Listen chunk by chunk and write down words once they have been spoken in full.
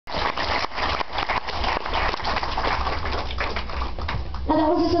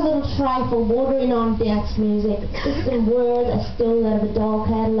just a little trifle bordering on dance music. Just some words I stole out of a doll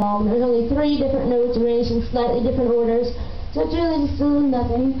catalog. There's only 3 different notes arranged in slightly different orders, so it's really just a little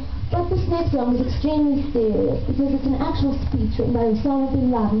nothing. But this next song is extremely serious because it's an actual speech written by Osama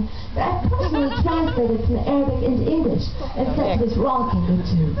bin Laden that I personally translated from Arabic into English and set to this rocking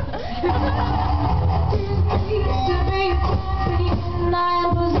tune.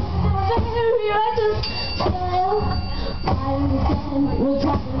 I understand what's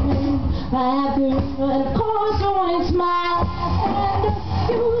happening. I have to, and of course I want to smile. And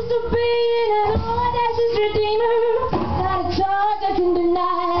I used to be an audacious redeemer, not a charge I can deny.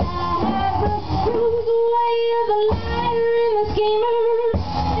 I have to use the way of the liar and the schemer,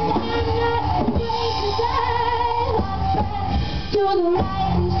 and I'm not afraid to die. To the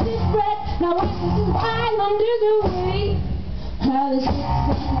right and shipwreck, now wasting some time under the weight. How the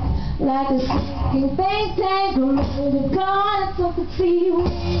shipwreck, like a sinking think tank, or the gods of the sea. We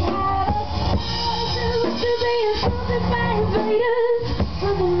have a to be insulted by invaders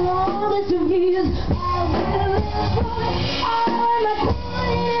for the longest of years. I will live all my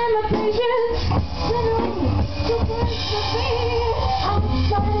time and my patience. Then to break the fear, I'm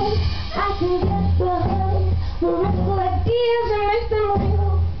sorry I can get behind the radical ideas and make them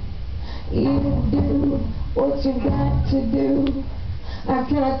real. You do what you got to do. I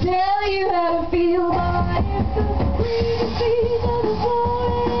cannot tell you how to feel, but if the breeze